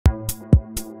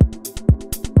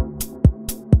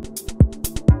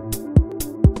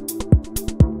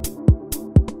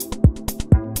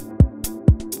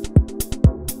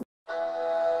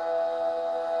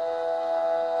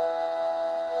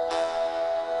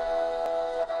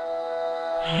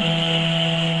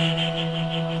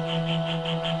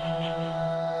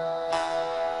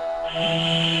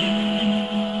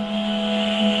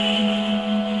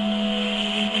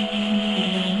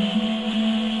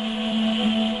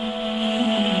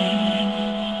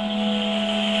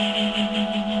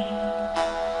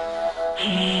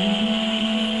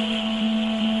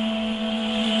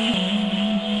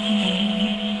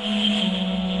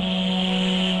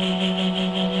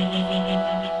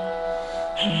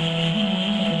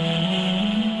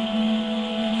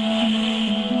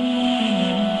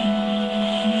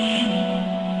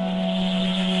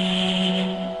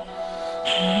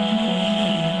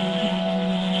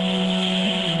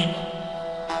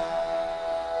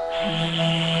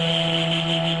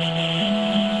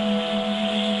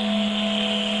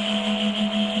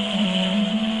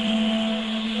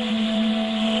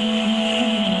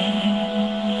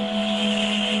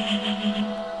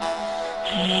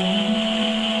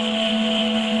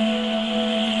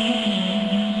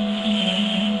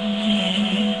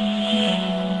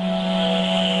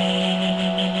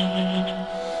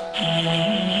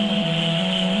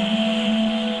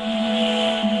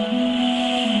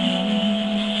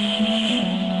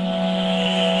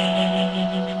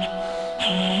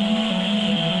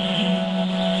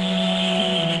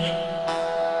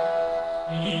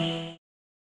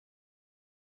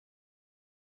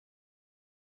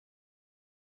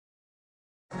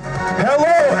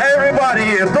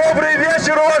Добрый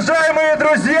вечер, уважаемые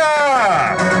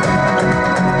друзья!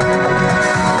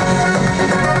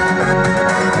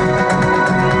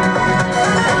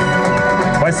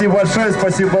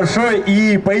 Спасибо большое.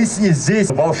 И поясни, здесь,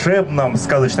 в волшебном,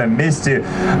 сказочном месте,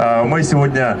 мы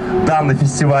сегодня данный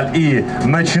фестиваль и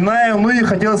начинаем. Ну и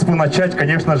хотелось бы начать,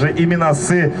 конечно же, именно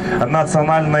с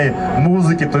национальной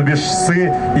музыки, то бишь с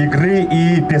игры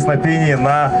и песнопения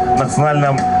на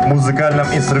национальном музыкальном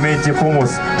инструменте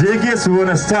кумус. Dear guests, we want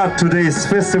to start today's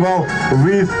festival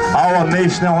with our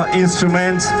national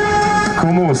instrument,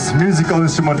 кумус, musical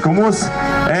instrument кумус.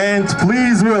 And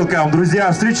please welcome,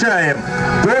 друзья, встречаем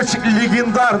дочь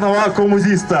легендарного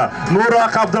кумузиста Нурлану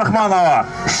Абдылдаева,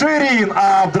 Ширин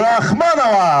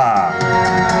Абдрахманова.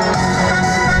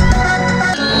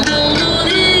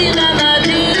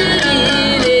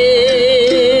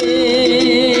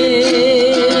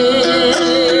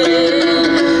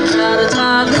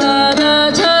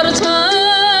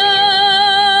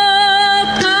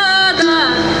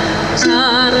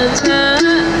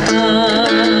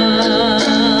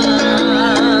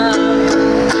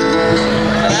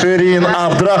 Ширин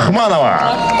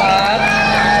Абдрахманова.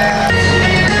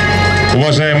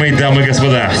 Уважаемые дамы и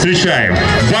господа, встречаем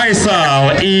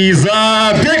Байсал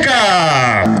Изабеков.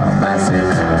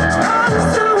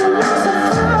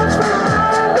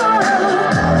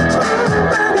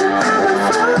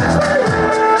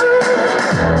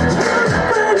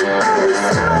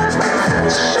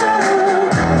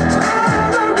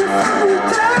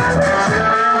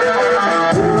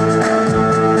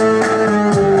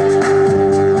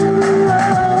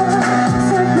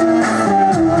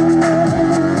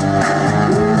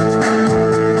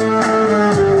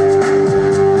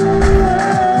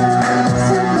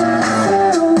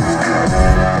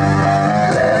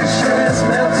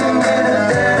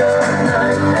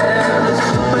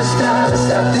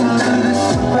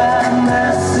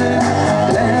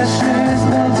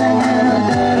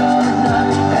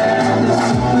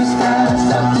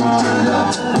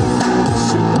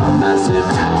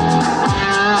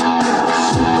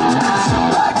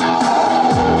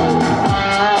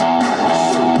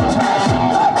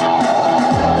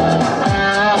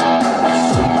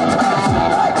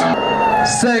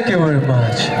 Thank you very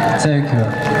much. Thank you.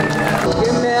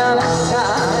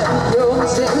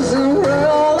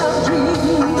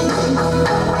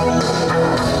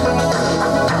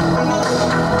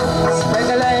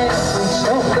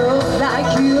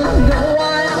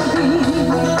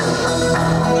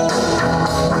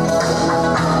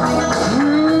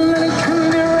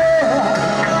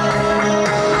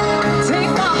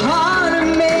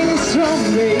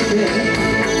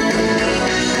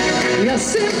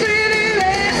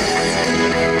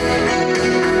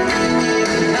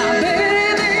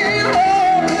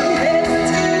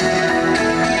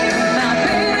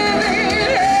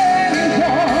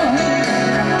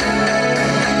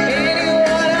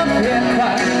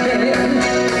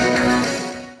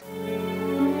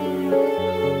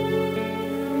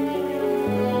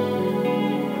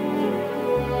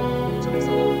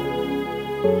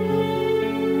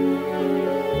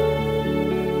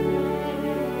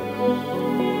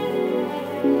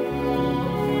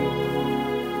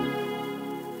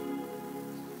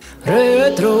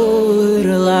 Retro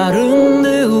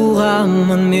ırlarındı uğam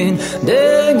Ағамын мен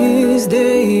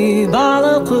деңіздей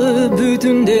балықы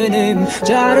бүтін денем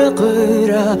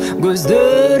жарқыра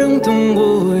көздерің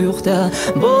тұңғиықта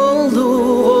болды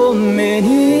ғой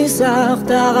мені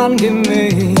сақтаған кеме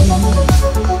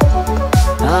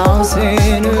ал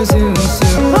сен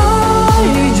өзіңсің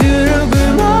ай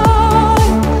жүрегім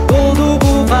ай болды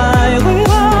бұл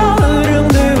қайғыға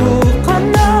үріңді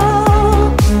ұққанда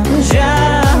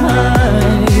жай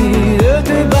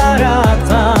өтіп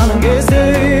баратқан кезде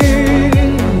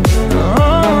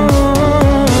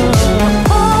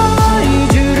ай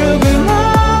жүрегім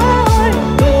ай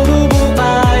болды бұл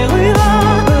қайғыға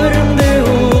үріңді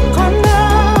ұққанда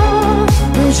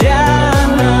жай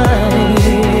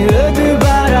өтіп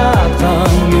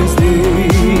баратқан кезде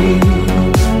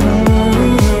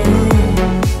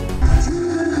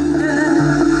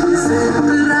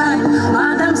сықырай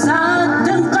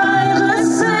адамзаттың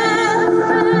қайғысы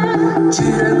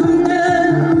жүрегімді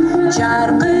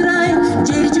жарқырай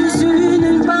жер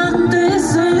жүзінің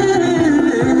бақтысы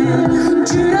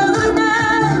жүрегімді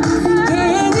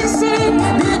кеңісіп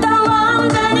бүт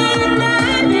аламдан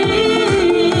елемей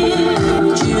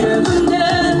жүрегімді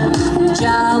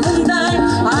жалындай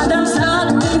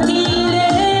адамзаттың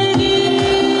тілегі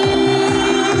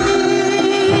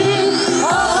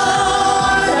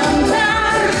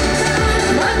адамдар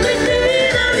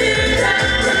бақытты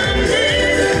адамды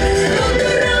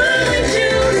толтырған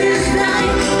жұлдыздай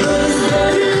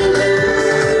көздеріңді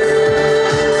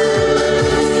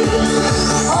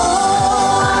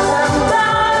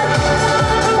адамдар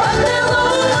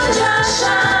бақыттылығын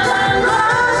жашағанға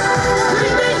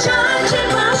гүлді шашып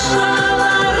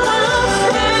басқаларға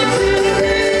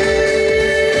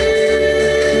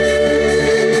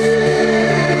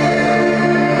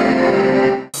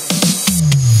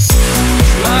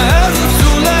My eyes are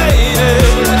too late.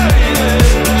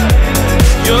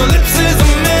 Your lips is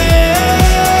a man.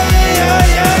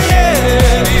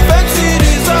 Fancy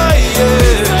desire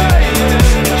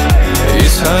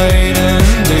is hiding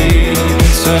deep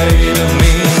inside of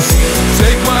me.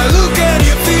 Take my look and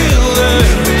you feel it.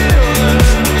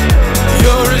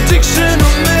 Your addiction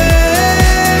on me.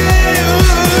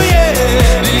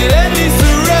 The endly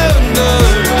surrender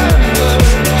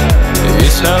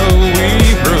is how we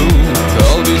broke.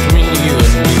 Always me, you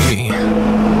and me.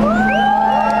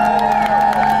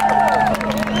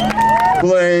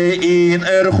 Play in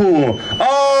Erhu.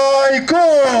 Айко!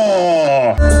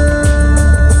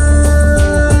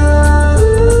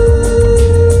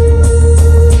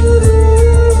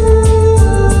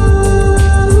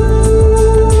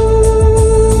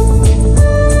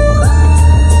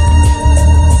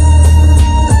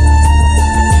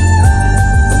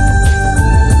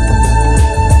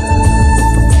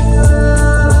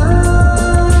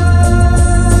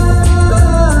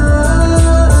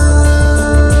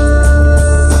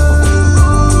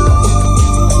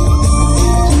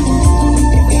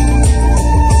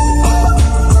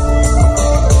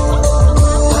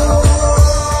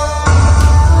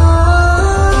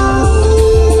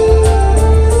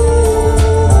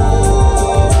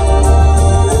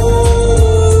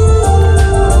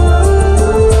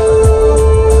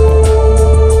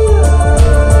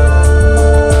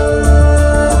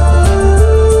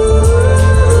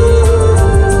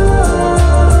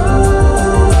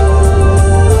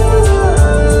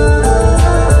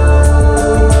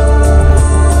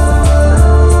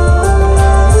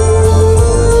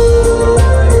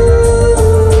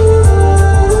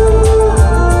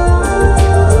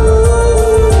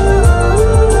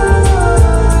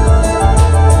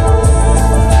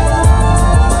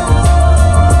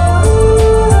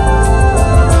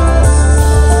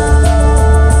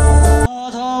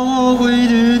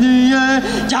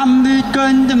 Жан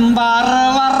бүткөндүм бары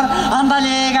бар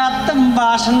андалек аттым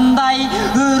башындай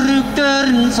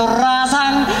өрүктөрүн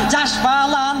сурасаң жаш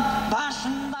балан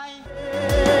башындай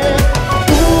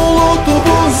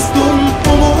Улутубуздун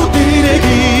улуу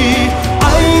тиреги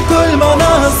Айкөл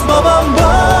манас бабам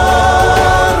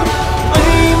бар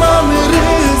Айман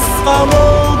рызка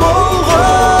мол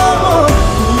болгон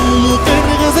Улуу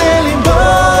кыргыз элим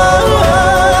бар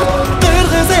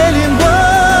Кыргыз элим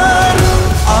бар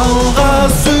Алга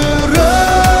сүрөр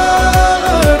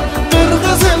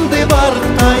кыргызымды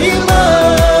бартайла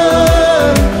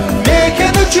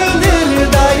Мекен үчүн эл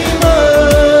дайыма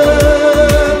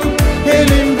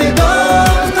Элимди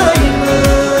дактайла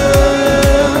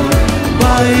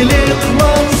Байлык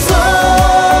мансап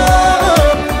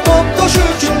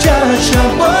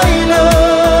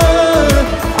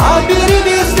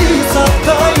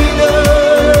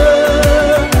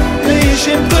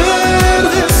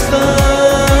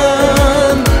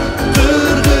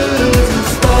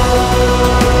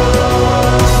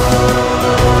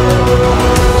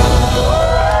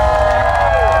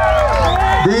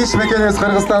Кыргыз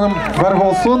Кыргызстаным бар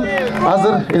болсун.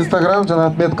 Азыр Инстаграм жана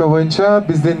отметка боюнча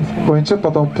биздин боюнча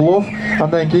потом плов,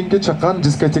 андан кийинки чакан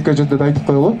дискотека жөнүндө айтып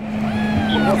коелу.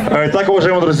 Итак,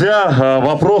 уважаемые друзья,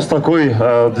 вопрос такой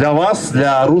для вас,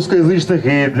 для русскоязычных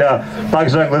и для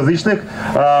также англоязычных.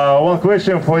 One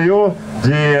question for you,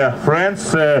 dear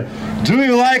friends. Do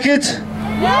you like it?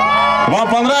 Вам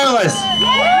понравилось?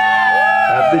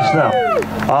 Отлично.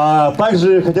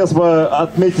 Также хотелось бы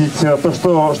отметить то,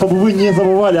 что чтобы вы не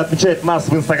забывали отмечать нас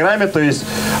в Инстаграме, то есть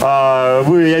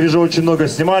вы, я вижу, очень много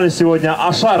снимали сегодня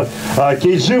ASHAR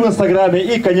KG в Инстаграме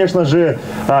и, конечно же,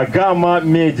 Gamma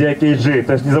Media KG,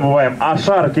 то есть не забываем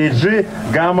ASHAR KG,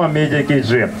 Gamma Media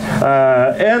KG,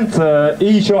 и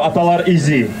еще Аталар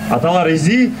Изи,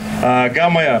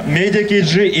 Gamma Media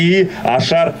KG и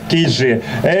ASHAR KG.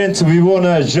 And we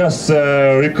wanna just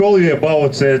recall you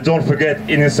about, don't forget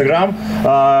in Instagram,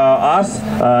 us,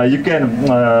 you can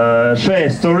share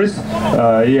stories,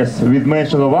 yes, with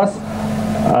mention of us,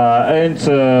 and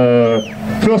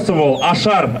first of all,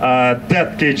 ASHAR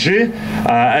KG,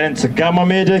 and Gamma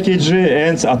Media KG,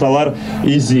 and Аталар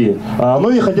Изи. Ну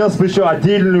и хотелось бы еще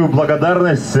отдельную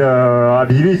благодарность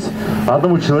объявить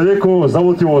одному человеку,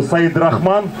 зовут его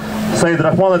Саидрахман.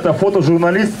 Саидрахман — это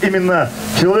фотожурналист, именно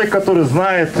человек, который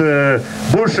знает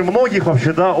больше многих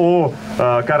вообще, да, о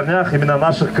корнях именно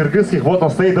наших кыргызских. Вот он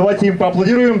стоит, давайте им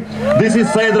поаплодируем. This is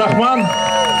Саидрахман.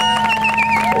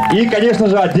 И, конечно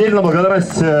же, отдельно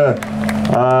благодарность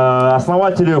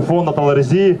основателю фонда Аталар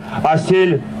Изи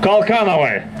Асель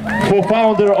Калкановой. For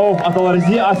founder of Аталар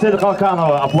Изи Асель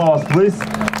Калканова. Applause, please.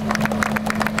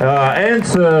 And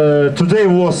today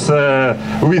was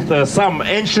with some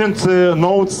ancient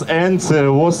notes and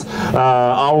was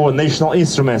our national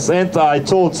instruments. And I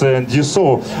told, and you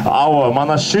saw our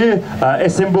Manashi,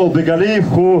 Эсенбол Бегалиев,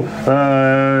 who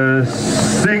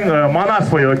sing Манас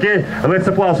for you, okay? Let's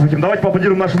applause for him. Давайте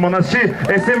поаплодируем нашему Манаши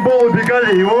Эсенболу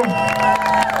Бегалиеву.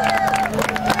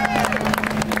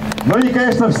 Ну и,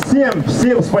 конечно,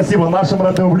 всем спасибо нашим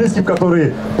родным и близким,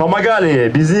 которые помогали.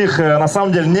 Без них, на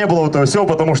самом деле, не было этого всего,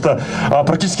 потому что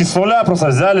практически с нуля просто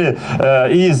взяли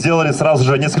и сделали сразу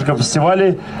же несколько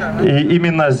фестивалей и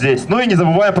именно здесь. Ну и не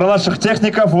забываем про наших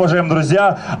техников, уважаемые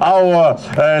друзья, our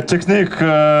technic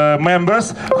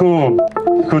members who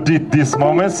did these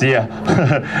moments, yeah,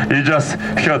 you just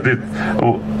heard it.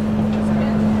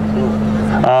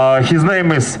 His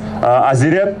name is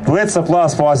Aziret. Let's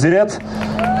applause for Aziret,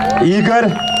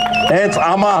 Игорь and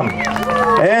Aman.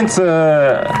 And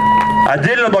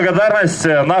отдельная благодарность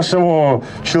нашему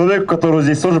человеку, который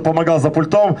здесь тоже помогал за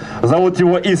пультом. Зовут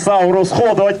его Иса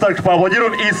Оросхулов. Давайте также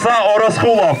поаплодируем. Иса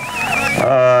Оросхулов.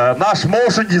 Наш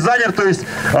моушн-дизайнер, то есть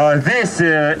весь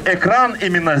экран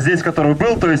именно здесь, который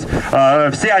был, то есть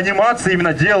все анимации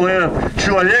именно делает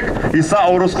человек Иса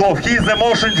Оросхулов. He is the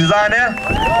motion designer.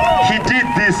 He did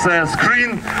this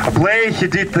screen play. He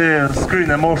did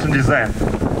screen and motion design.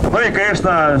 Ну и,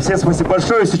 конечно, всем спасибо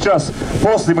большое. Сейчас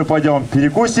после мы пойдем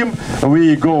перекусим.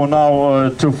 We go now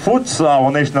to foods, our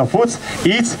national foods,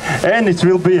 eat, and it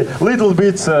will be little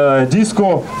bit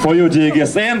disco for you, dear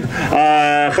guests. And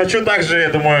хочу также, я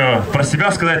думаю, про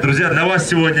себя сказать, друзья, для вас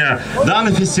сегодня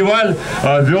данный фестиваль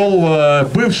вел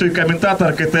бывший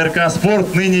комментатор КТРК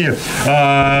 «Спорт», ныне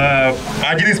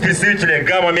один из представителей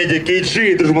Gamma Media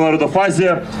KG и Дружбы народов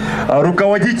Азии,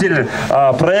 руководитель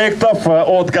проектов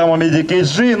от Gamma Media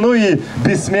KG, ну и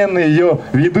бессменный ее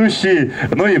ведущий,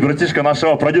 ну и братишка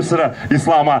нашего продюсера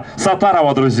Ислама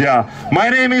Сатарова, друзья.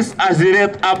 My name is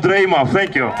Азирет Абдрахманова.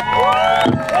 Thank you.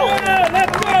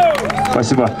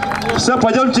 Спасибо. Все,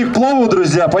 пойдемте к плову,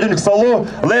 друзья. Пойдемте к столу.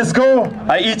 Let's go.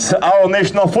 I eat our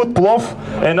national food, плов,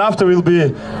 and after will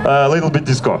be a little bit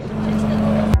disco.